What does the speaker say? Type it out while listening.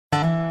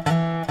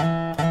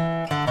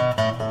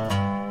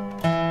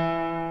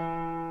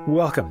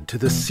Welcome to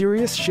the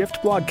Serious Shift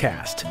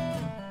Blogcast.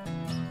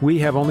 We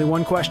have only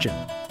one question.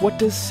 What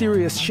does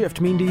Serious Shift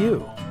mean to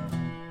you?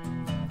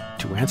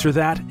 To answer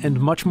that and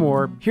much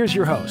more, here's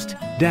your host,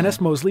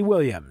 Dennis Mosley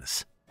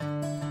Williams.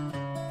 Hi,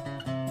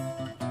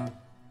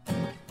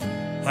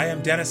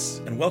 I'm Dennis,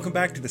 and welcome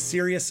back to the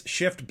Serious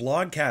Shift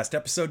Blogcast,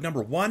 episode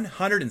number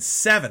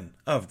 107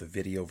 of the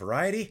video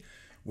variety.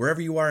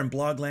 Wherever you are in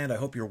Blogland, I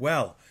hope you're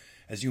well.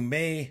 As you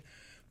may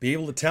be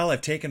able to tell,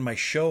 I've taken my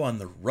show on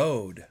the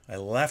road. I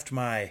left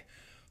my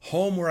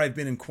home where I've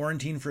been in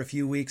quarantine for a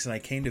few weeks, and I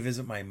came to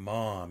visit my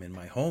mom in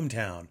my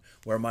hometown,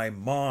 where my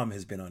mom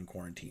has been on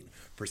quarantine.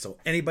 So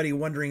anybody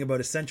wondering about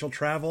essential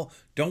travel,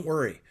 don't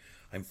worry.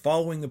 I'm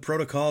following the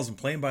protocols and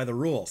playing by the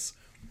rules.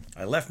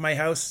 I left my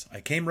house,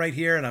 I came right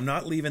here, and I'm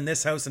not leaving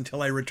this house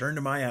until I return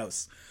to my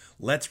house.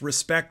 Let's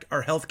respect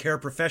our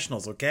healthcare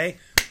professionals, okay?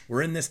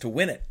 We're in this to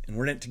win it, and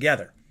we're in it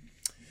together.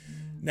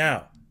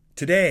 Now,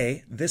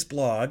 today, this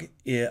blog,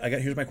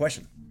 here's my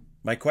question.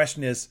 My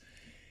question is,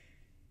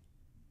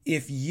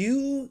 if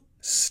you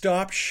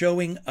stop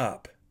showing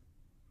up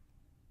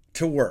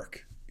to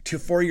work,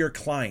 for your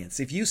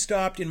clients, if you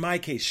stopped, in my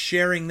case,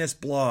 sharing this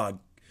blog,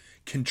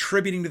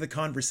 contributing to the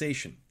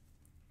conversation,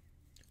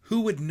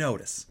 who would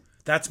notice?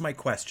 That's my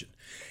question.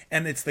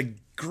 And it's the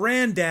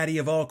granddaddy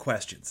of all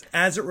questions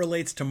as it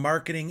relates to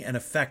marketing and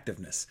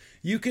effectiveness.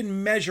 You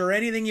can measure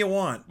anything you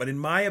want, but in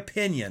my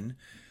opinion,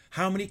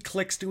 how many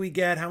clicks do we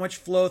get? How much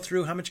flow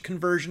through? How much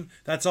conversion?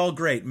 That's all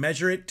great.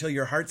 Measure it till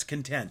your heart's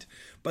content.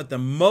 But the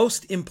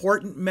most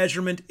important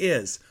measurement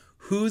is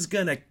who's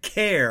going to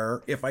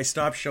care if I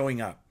stop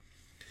showing up?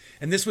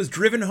 And this was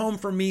driven home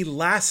for me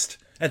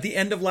at the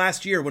end of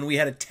last year when we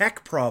had a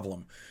tech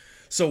problem.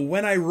 So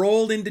when I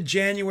rolled into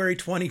January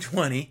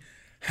 2020,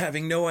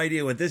 having no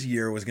idea what this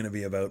year was going to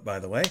be about, by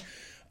the way,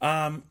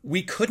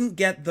 we couldn't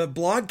get the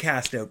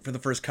blogcast out for the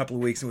first couple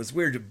of weeks. It was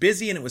weird,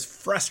 busy, and it was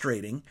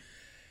frustrating.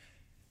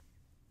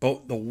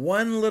 But the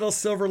one little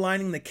silver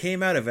lining that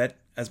came out of it,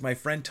 as my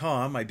friend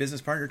Tom, my business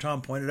partner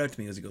Tom, pointed out to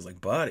me, he goes like,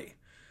 buddy,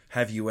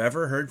 have you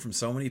ever heard from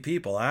so many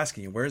people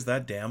asking you, where's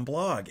that damn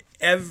blog?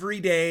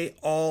 Every day,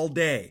 all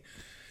day.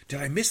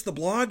 Did I miss the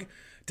blog?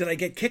 Did I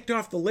get kicked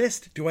off the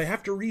list? Do I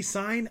have to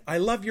re-sign? I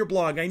love your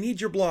blog. I need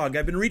your blog.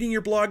 I've been reading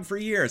your blog for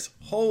years.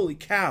 Holy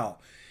cow.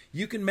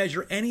 You can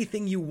measure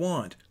anything you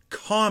want.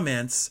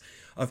 Comments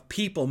of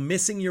people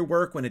missing your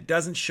work when it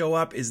doesn't show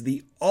up is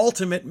the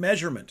ultimate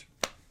measurement.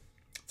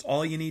 It's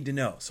all you need to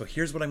know. So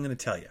here's what I'm going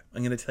to tell you.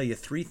 I'm going to tell you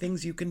 3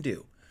 things you can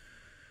do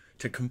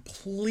to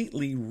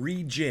completely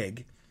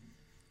rejig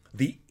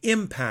the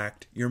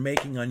impact you're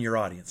making on your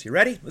audience. You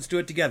ready? Let's do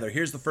it together.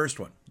 Here's the first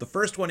one. The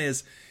first one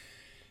is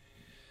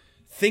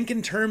think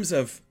in terms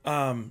of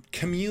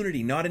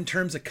community, not in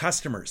terms of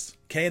customers.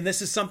 Okay, and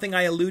this is something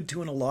I allude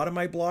to in a lot of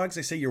my blogs.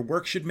 I say your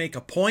work should make a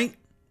point,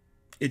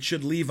 it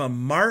should leave a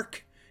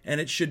mark,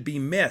 and it should be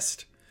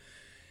missed.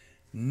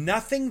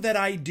 Nothing that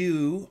I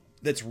do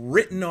that's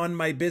written on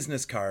my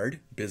business card,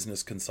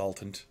 business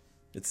consultant,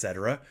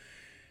 etc.,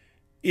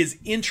 is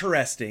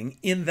interesting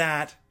in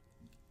that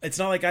it's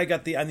not like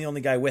I'm the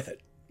only guy with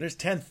it. There's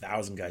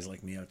 10,000 guys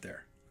like me out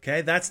there.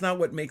 Okay, that's not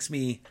what makes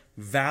me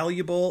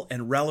valuable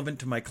and relevant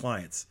to my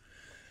clients.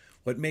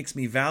 What makes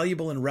me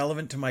valuable and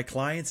relevant to my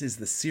clients is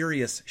the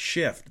serious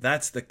shift.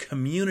 That's the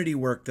community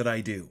work that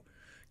I do.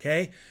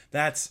 Okay,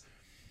 that's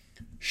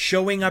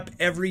showing up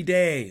every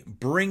day,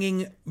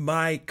 bringing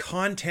my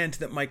content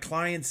that my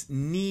clients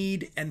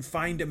need and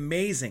find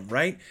amazing,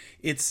 right?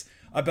 It's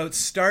about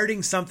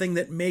starting something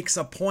that makes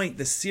a point.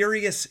 The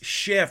serious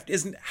shift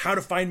isn't how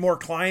to find more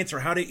clients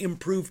or how to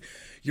improve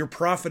your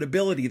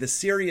profitability. The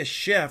serious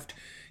shift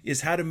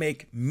is how to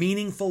make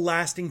meaningful,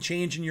 lasting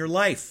change in your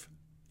life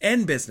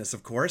and business,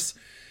 of course,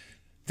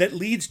 that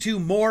leads to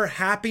more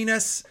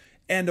happiness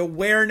and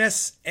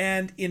awareness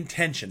and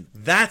intention.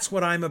 That's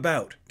what I'm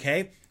about,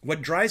 okay?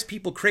 What drives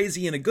people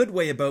crazy in a good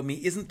way about me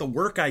isn't the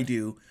work I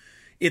do.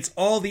 It's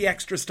all the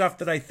extra stuff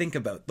that I think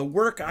about. The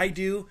work I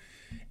do,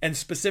 and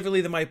specifically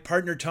that my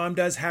partner Tom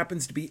does,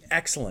 happens to be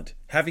excellent.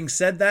 Having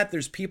said that,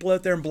 there's people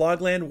out there in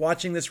Blogland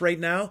watching this right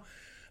now,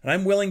 and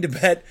I'm willing to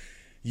bet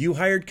you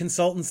hired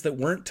consultants that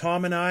weren't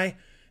Tom and I,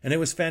 and it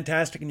was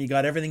fantastic, and you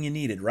got everything you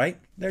needed, right?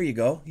 There you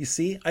go. You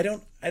see, I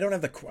don't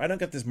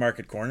got this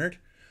market cornered.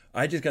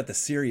 I just got the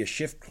serious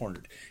shift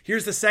cornered.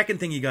 Here's the second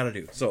thing you got to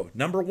do. So,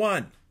 number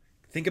 1,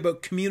 think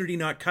about community,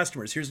 not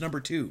customers. Here's number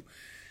 2.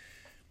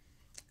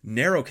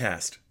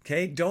 Narrowcast.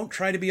 Okay? Don't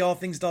try to be all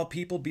things to all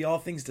people. Be all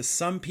things to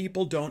some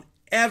people. Don't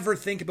ever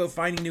think about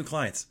finding new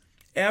clients.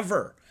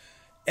 Ever.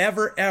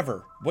 Ever,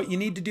 ever. What you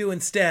need to do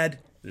instead,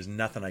 there's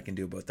nothing I can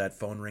do about that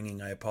phone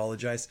ringing. I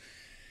apologize.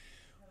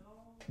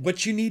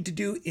 What you need to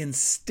do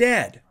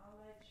instead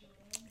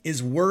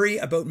is worry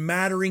about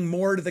mattering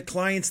more to the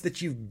clients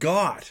that you've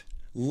got.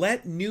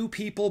 Let new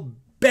people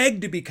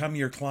beg to become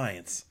your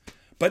clients,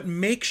 but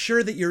make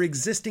sure that your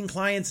existing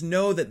clients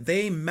know that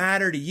they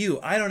matter to you.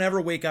 I don't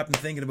ever wake up and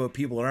thinking about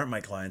people that aren't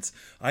my clients.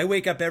 I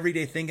wake up every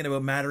day thinking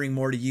about mattering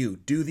more to you.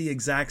 Do the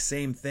exact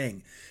same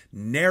thing.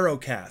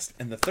 Narrowcast.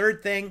 And the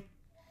third thing,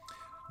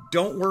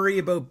 don't worry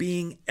about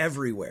being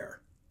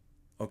everywhere.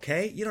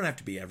 okay? You don't have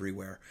to be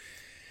everywhere.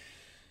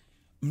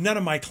 None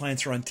of my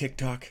clients are on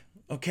TikTok,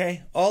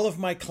 okay? All of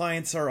my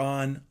clients are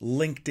on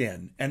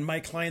LinkedIn, and my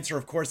clients are,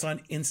 of course,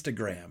 on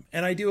Instagram.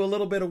 And I do a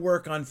little bit of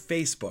work on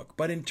Facebook.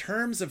 But in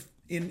terms of,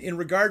 in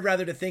regard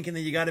rather to thinking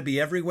that you got to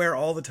be everywhere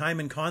all the time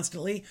and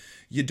constantly,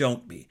 you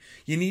don't be.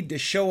 You need to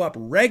show up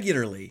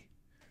regularly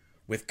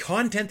with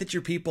content that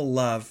your people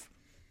love.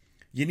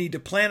 You need to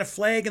plant a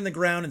flag in the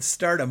ground and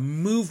start a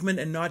movement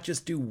and not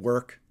just do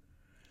work,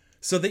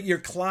 so that your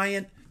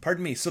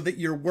so that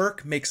your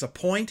work makes a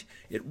point,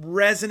 it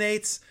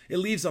resonates, it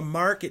leaves a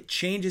mark, it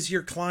changes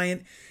your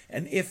client,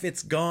 and if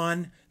it's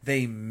gone,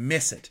 they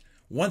miss it.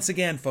 Once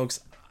again, folks,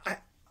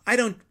 I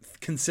don't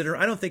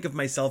think of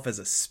myself as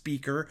a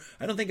speaker.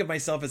 I don't think of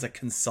myself as a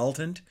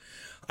consultant.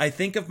 I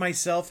think of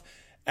myself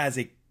as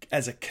a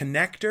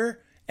connector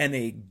and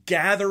a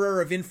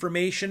gatherer of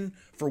information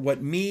for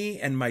what me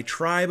and my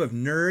tribe of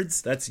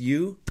nerds, that's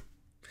you,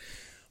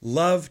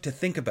 love to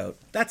think about.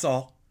 That's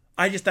all.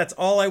 That's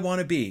all I want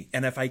to be.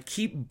 And if I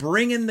keep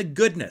bringing the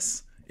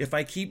goodness, if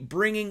I keep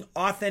bringing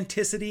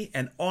authenticity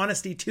and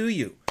honesty to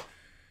you,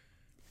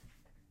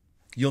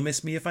 you'll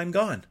miss me if I'm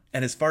gone.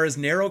 And as far as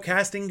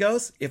narrowcasting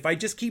goes, if I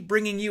just keep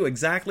bringing you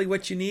exactly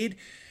what you need,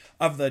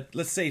 of the,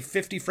 let's say,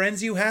 50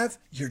 friends you have,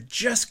 you're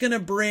just going to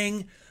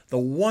bring the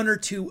one or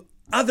two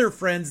other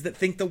friends that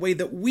think the way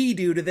that we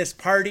do to this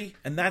party.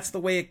 And that's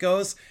the way it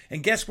goes.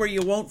 And guess where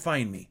you won't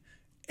find me?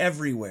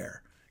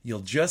 Everywhere.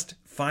 You'll just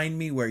find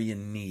me where you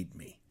need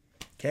me.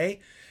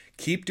 Okay?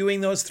 Keep doing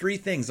those 3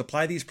 things.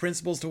 Apply these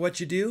principles to what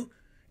you do,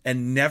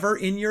 and never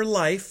in your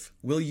life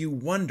will you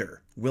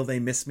wonder, will they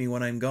miss me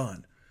when I'm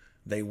gone?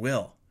 They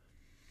will.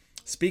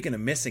 Speaking of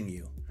missing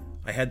you,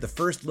 I had the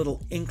first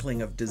little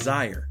inkling of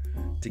desire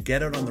to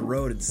get out on the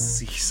road and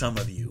see some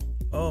of you.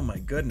 Oh my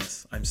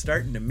goodness, I'm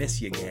starting to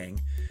miss you, gang.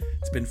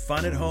 It's been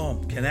fun at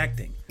home,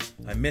 connecting.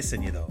 I'm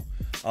missing you though.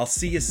 I'll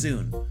see you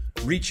soon.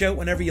 Reach out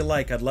whenever you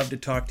like. I'd love to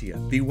talk to you.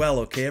 Be well,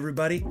 okay,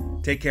 everybody?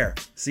 Take care.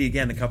 See you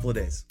again in a couple of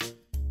days.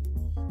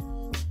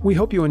 We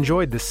hope you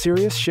enjoyed the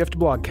Serious Shift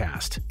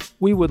blogcast.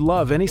 We would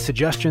love any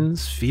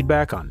suggestions,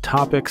 feedback on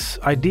topics,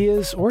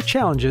 ideas, or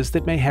challenges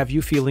that may have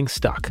you feeling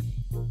stuck.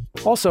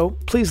 Also,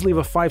 please leave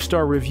a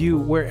 5-star review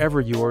wherever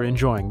you are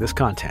enjoying this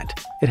content.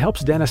 It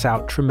helps Dennis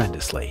out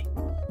tremendously.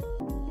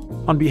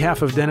 On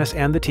behalf of Dennis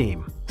and the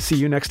team, see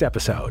you next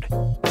episode.